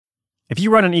If you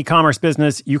run an e-commerce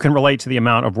business, you can relate to the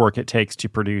amount of work it takes to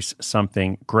produce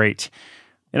something great.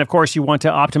 And of course, you want to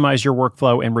optimize your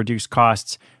workflow and reduce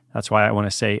costs. That's why I want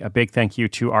to say a big thank you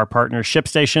to our partner,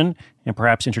 ShipStation, and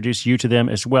perhaps introduce you to them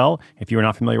as well. If you are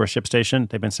not familiar with ShipStation,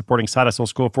 they've been supporting Side Hustle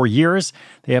School for years.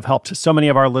 They have helped so many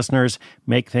of our listeners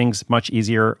make things much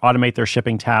easier, automate their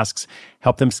shipping tasks,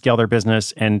 help them scale their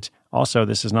business, and also,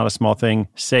 this is not a small thing,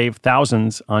 save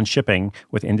thousands on shipping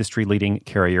with industry-leading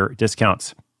carrier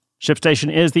discounts.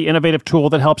 ShipStation is the innovative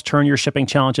tool that helps turn your shipping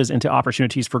challenges into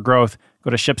opportunities for growth. Go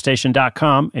to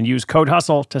ShipStation.com and use code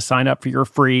HUSTLE to sign up for your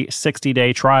free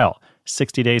 60-day trial.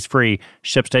 60 days free.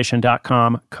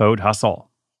 ShipStation.com, code HUSTLE.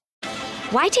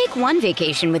 Why take one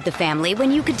vacation with the family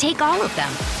when you could take all of them?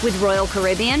 With Royal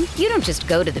Caribbean, you don't just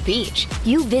go to the beach.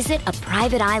 You visit a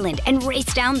private island and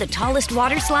race down the tallest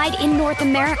water slide in North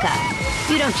America.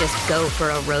 You don't just go for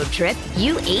a road trip.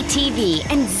 You ATV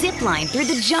and zip line through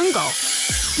the jungle.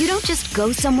 You don't just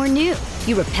go somewhere new.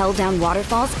 You rappel down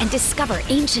waterfalls and discover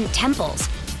ancient temples.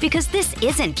 Because this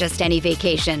isn't just any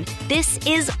vacation. This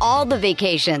is all the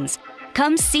vacations.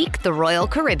 Come seek the Royal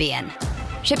Caribbean.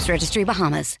 Ships Registry,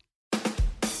 Bahamas.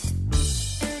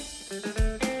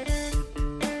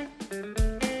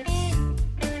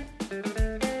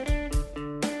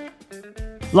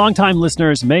 Longtime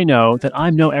listeners may know that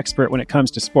I'm no expert when it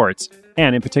comes to sports,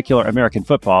 and in particular American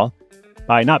football.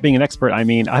 By not being an expert, I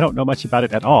mean I don't know much about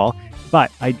it at all,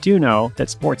 but I do know that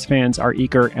sports fans are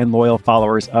eager and loyal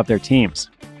followers of their teams.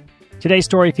 Today's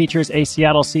story features a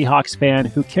Seattle Seahawks fan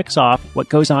who kicks off what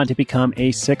goes on to become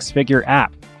a six-figure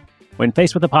app. When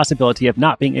faced with the possibility of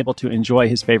not being able to enjoy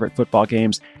his favorite football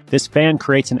games, this fan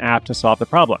creates an app to solve the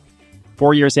problem.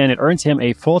 4 years in, it earns him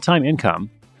a full-time income.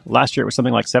 Last year, it was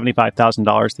something like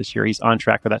 $75,000. This year, he's on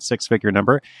track for that six-figure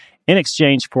number in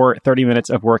exchange for 30 minutes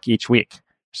of work each week.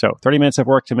 So 30 minutes of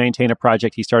work to maintain a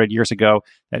project he started years ago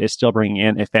that is still bringing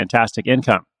in a fantastic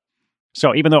income.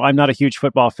 So even though I'm not a huge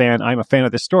football fan, I'm a fan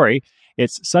of this story.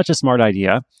 It's such a smart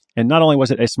idea. And not only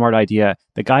was it a smart idea,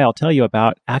 the guy I'll tell you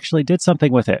about actually did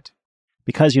something with it.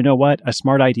 Because you know what? A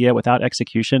smart idea without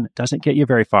execution doesn't get you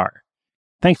very far.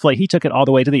 Thankfully, he took it all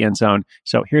the way to the end zone.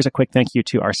 So here's a quick thank you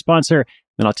to our sponsor,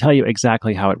 then I'll tell you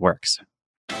exactly how it works.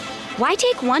 Why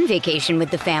take one vacation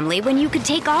with the family when you could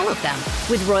take all of them?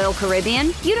 With Royal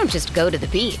Caribbean, you don't just go to the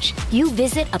beach. You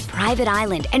visit a private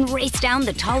island and race down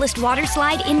the tallest water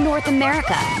slide in North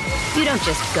America. You don't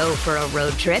just go for a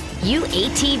road trip. You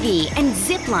ATV and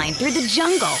zip line through the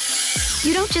jungle.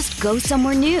 You don't just go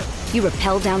somewhere new. You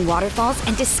rappel down waterfalls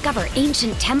and discover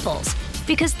ancient temples.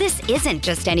 Because this isn't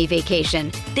just any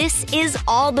vacation. This is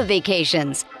all the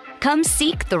vacations. Come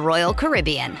seek the Royal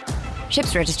Caribbean.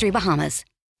 Ships Registry, Bahamas.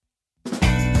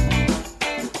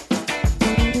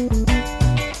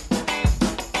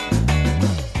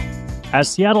 As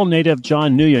Seattle native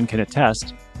John Nguyen can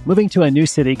attest, moving to a new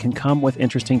city can come with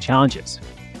interesting challenges.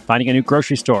 Finding a new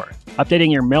grocery store,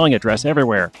 updating your mailing address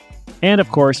everywhere, and of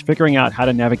course, figuring out how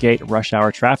to navigate rush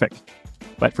hour traffic.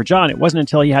 But for John, it wasn't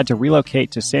until he had to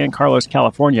relocate to San Carlos,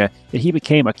 California, that he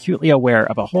became acutely aware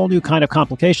of a whole new kind of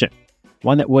complication,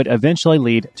 one that would eventually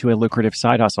lead to a lucrative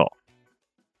side hustle.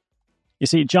 You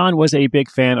see, John was a big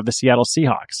fan of the Seattle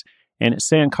Seahawks, and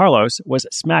San Carlos was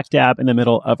smack dab in the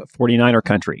middle of 49er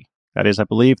country. That is, I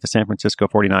believe, the San Francisco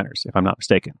 49ers, if I'm not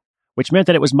mistaken, which meant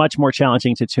that it was much more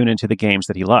challenging to tune into the games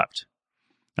that he loved.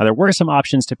 Now, there were some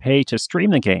options to pay to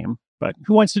stream the game, but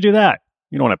who wants to do that?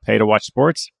 You don't want to pay to watch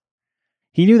sports.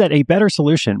 He knew that a better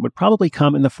solution would probably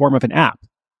come in the form of an app,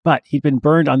 but he'd been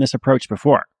burned on this approach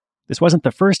before. This wasn't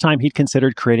the first time he'd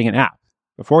considered creating an app.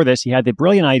 Before this, he had the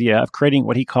brilliant idea of creating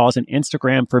what he calls an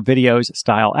Instagram for videos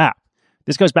style app.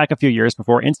 This goes back a few years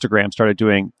before Instagram started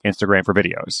doing Instagram for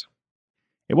videos.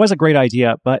 It was a great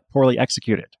idea, but poorly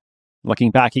executed.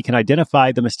 Looking back, he can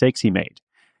identify the mistakes he made.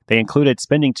 They included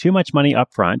spending too much money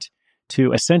upfront,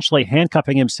 to essentially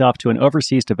handcuffing himself to an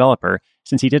overseas developer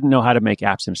since he didn't know how to make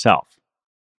apps himself.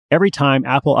 Every time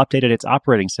Apple updated its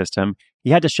operating system,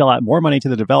 he had to shell out more money to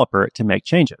the developer to make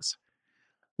changes.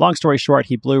 Long story short,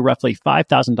 he blew roughly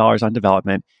 $5,000 on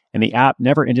development, and the app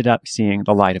never ended up seeing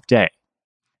the light of day.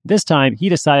 This time, he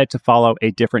decided to follow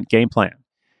a different game plan.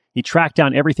 He tracked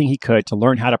down everything he could to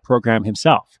learn how to program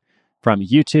himself. From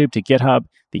YouTube to GitHub,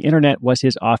 the internet was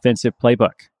his offensive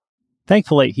playbook.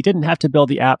 Thankfully, he didn't have to build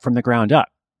the app from the ground up.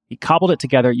 He cobbled it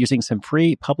together using some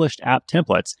free published app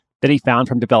templates that he found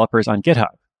from developers on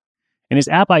GitHub. And his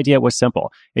app idea was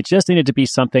simple. It just needed to be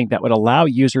something that would allow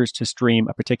users to stream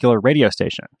a particular radio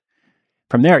station.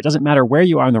 From there, it doesn't matter where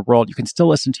you are in the world, you can still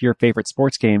listen to your favorite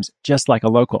sports games just like a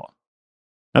local.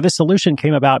 Now, this solution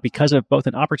came about because of both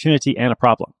an opportunity and a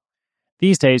problem.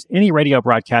 These days, any radio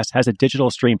broadcast has a digital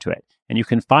stream to it, and you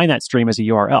can find that stream as a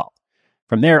URL.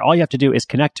 From there, all you have to do is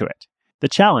connect to it. The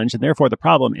challenge, and therefore the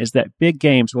problem, is that big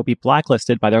games will be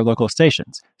blacklisted by their local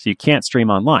stations, so you can't stream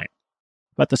online.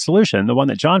 But the solution, the one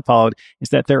that John followed, is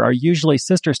that there are usually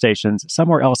sister stations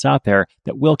somewhere else out there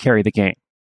that will carry the game.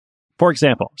 For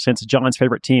example, since John's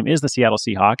favorite team is the Seattle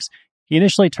Seahawks, he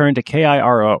initially turned to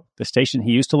KIRO, the station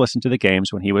he used to listen to the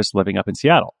games when he was living up in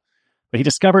Seattle. But he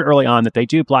discovered early on that they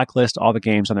do blacklist all the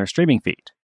games on their streaming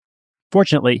feed.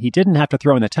 Fortunately, he didn't have to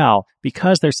throw in the towel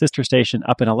because their sister station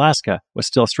up in Alaska was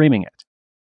still streaming it.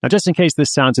 Now, just in case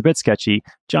this sounds a bit sketchy,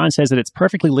 John says that it's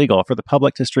perfectly legal for the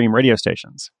public to stream radio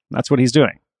stations. That's what he's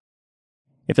doing.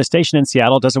 If the station in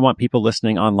Seattle doesn't want people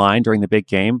listening online during the big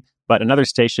game, but another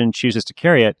station chooses to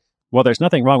carry it, well, there's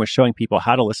nothing wrong with showing people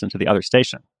how to listen to the other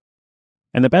station.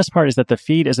 And the best part is that the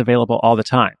feed is available all the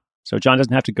time. So John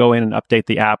doesn't have to go in and update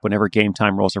the app whenever game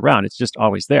time rolls around. It's just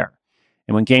always there.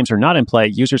 And when games are not in play,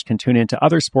 users can tune into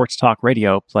other sports talk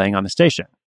radio playing on the station.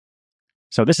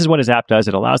 So this is what his app does.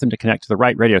 It allows them to connect to the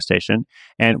right radio station.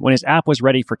 And when his app was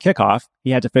ready for kickoff,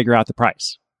 he had to figure out the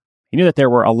price. He knew that there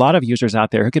were a lot of users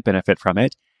out there who could benefit from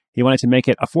it. He wanted to make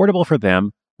it affordable for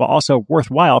them, while also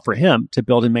worthwhile for him to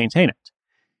build and maintain it.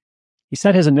 He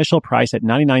set his initial price at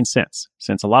 99 cents,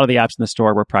 since a lot of the apps in the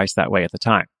store were priced that way at the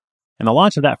time. And the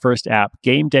launch of that first app,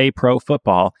 Game Day Pro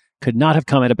Football, could not have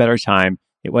come at a better time.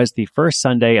 It was the first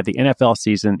Sunday of the NFL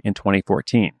season in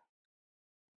 2014.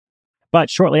 But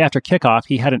shortly after kickoff,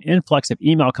 he had an influx of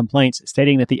email complaints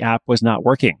stating that the app was not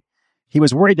working. He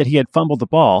was worried that he had fumbled the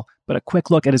ball, but a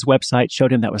quick look at his website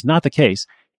showed him that was not the case.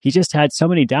 He just had so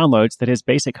many downloads that his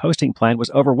basic hosting plan was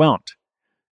overwhelmed.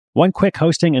 One quick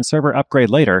hosting and server upgrade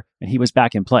later, and he was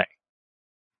back in play.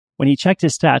 When he checked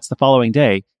his stats the following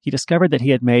day, he discovered that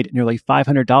he had made nearly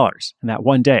 $500 in that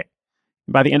one day.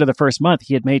 And by the end of the first month,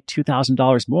 he had made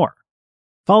 $2,000 more.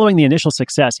 Following the initial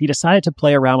success, he decided to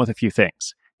play around with a few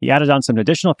things. He added on some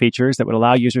additional features that would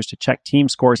allow users to check team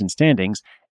scores and standings,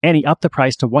 and he upped the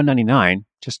price to $1.99,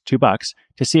 just $2,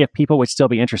 to see if people would still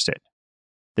be interested.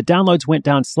 The downloads went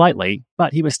down slightly,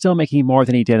 but he was still making more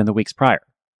than he did in the weeks prior.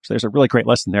 So there's a really great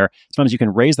lesson there. Sometimes you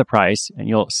can raise the price and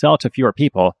you'll sell to fewer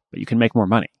people, but you can make more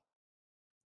money.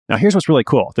 Now, here's what's really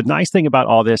cool. The nice thing about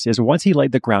all this is once he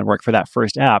laid the groundwork for that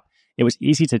first app, it was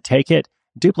easy to take it,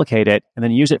 duplicate it, and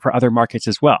then use it for other markets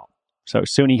as well. So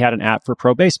soon he had an app for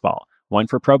pro baseball, one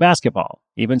for pro basketball,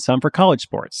 even some for college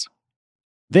sports.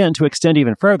 Then, to extend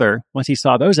even further, once he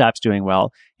saw those apps doing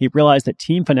well, he realized that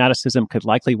team fanaticism could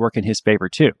likely work in his favor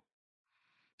too.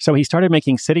 So he started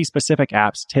making city-specific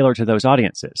apps tailored to those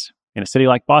audiences. In a city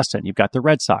like Boston, you've got the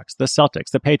Red Sox, the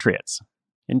Celtics, the Patriots.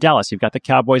 In Dallas, you've got the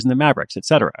Cowboys and the Mavericks,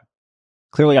 etc.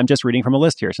 Clearly, I'm just reading from a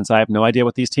list here since I have no idea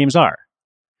what these teams are.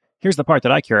 Here's the part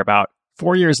that I care about.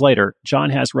 4 years later, John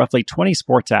has roughly 20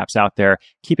 sports apps out there,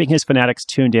 keeping his fanatics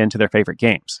tuned in to their favorite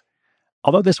games.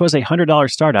 Although this was a $100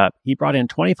 startup, he brought in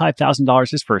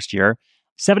 $25,000 his first year,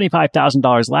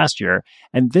 $75,000 last year,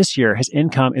 and this year his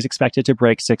income is expected to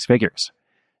break six figures.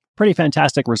 Pretty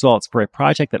fantastic results for a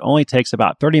project that only takes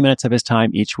about 30 minutes of his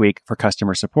time each week for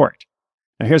customer support.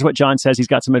 Now here's what John says. He's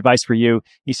got some advice for you.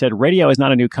 He said, radio is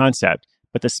not a new concept,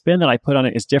 but the spin that I put on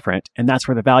it is different, and that's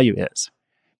where the value is.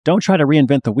 Don't try to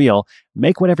reinvent the wheel.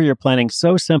 Make whatever you're planning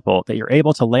so simple that you're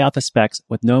able to lay out the specs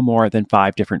with no more than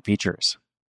 5 different features.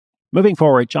 Moving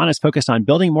forward, John is focused on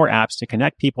building more apps to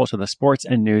connect people to the sports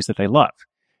and news that they love.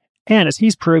 And as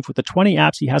he's proved with the 20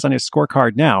 apps he has on his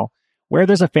scorecard now, where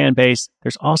there's a fan base,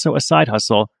 there's also a side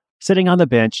hustle sitting on the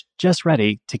bench just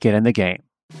ready to get in the game.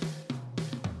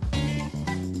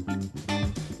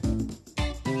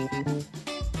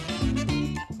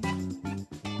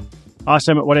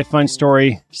 Awesome. What a fun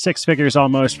story. 6 figures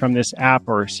almost from this app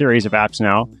or series of apps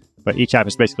now, but each app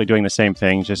is basically doing the same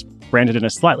thing, just branded in a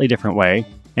slightly different way,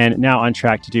 and now on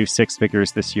track to do 6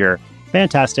 figures this year.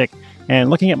 Fantastic.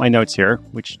 And looking at my notes here,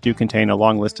 which do contain a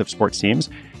long list of sports teams,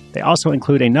 they also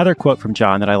include another quote from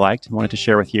John that I liked and wanted to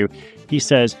share with you. He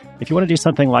says, if you want to do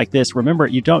something like this, remember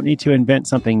you don't need to invent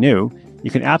something new. You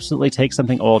can absolutely take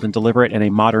something old and deliver it in a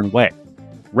modern way.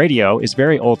 Radio is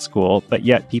very old school, but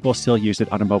yet people still use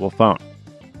it on a mobile phone.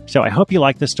 So I hope you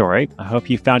liked the story. I hope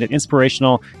you found it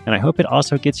inspirational, and I hope it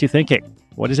also gets you thinking.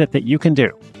 What is it that you can do?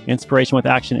 Inspiration with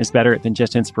action is better than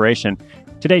just inspiration.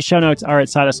 Today's show notes are at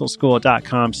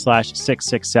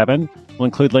sidehustleschool.com/667. We'll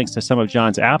include links to some of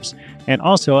John's apps. And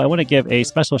also, I want to give a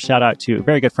special shout out to a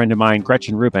very good friend of mine,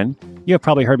 Gretchen Rubin. You have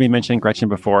probably heard me mention Gretchen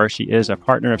before. She is a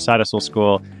partner of Side Hustle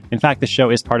School. In fact, the show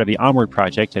is part of the Onward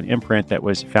Project, an imprint that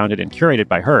was founded and curated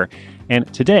by her.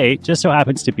 And today just so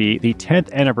happens to be the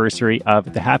 10th anniversary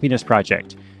of the Happiness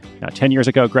Project. Now, 10 years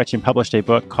ago, Gretchen published a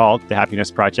book called The Happiness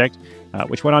Project,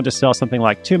 which went on to sell something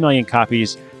like 2 million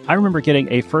copies. I remember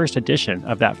getting a first edition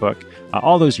of that book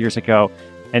all those years ago.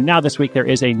 And now this week, there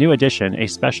is a new edition, a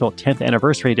special 10th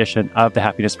anniversary edition of The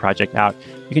Happiness Project out.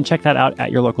 You can check that out at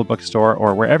your local bookstore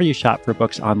or wherever you shop for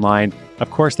books online. Of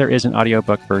course, there is an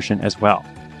audiobook version as well.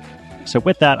 So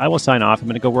with that, I will sign off. I'm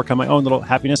going to go work on my own little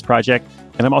happiness project.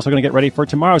 And I'm also going to get ready for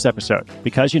tomorrow's episode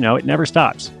because, it never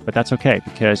stops. But that's okay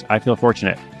because I feel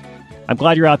fortunate. I'm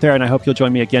glad you're out there, and I hope you'll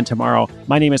join me again tomorrow.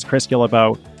 My name is Chris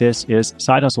Guillebeau. This is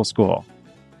Side Hustle School.